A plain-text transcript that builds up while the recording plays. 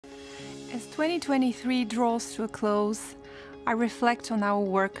As 2023 draws to a close, I reflect on our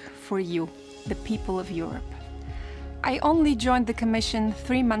work for you, the people of Europe. I only joined the Commission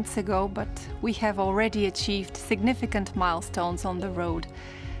 3 months ago, but we have already achieved significant milestones on the road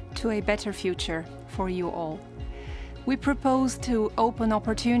to a better future for you all. We propose to open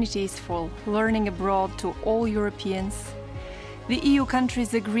opportunities for learning abroad to all Europeans. The EU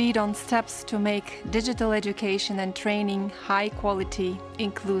countries agreed on steps to make digital education and training high quality,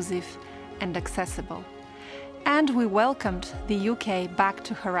 inclusive and accessible. And we welcomed the UK back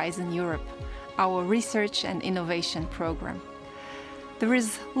to Horizon Europe, our research and innovation program. There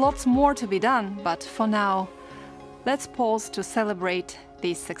is lots more to be done, but for now, let's pause to celebrate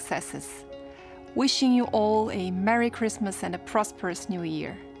these successes. Wishing you all a Merry Christmas and a prosperous New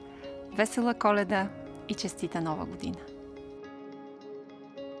Year. Vesela Koleda I čestita Nova godina.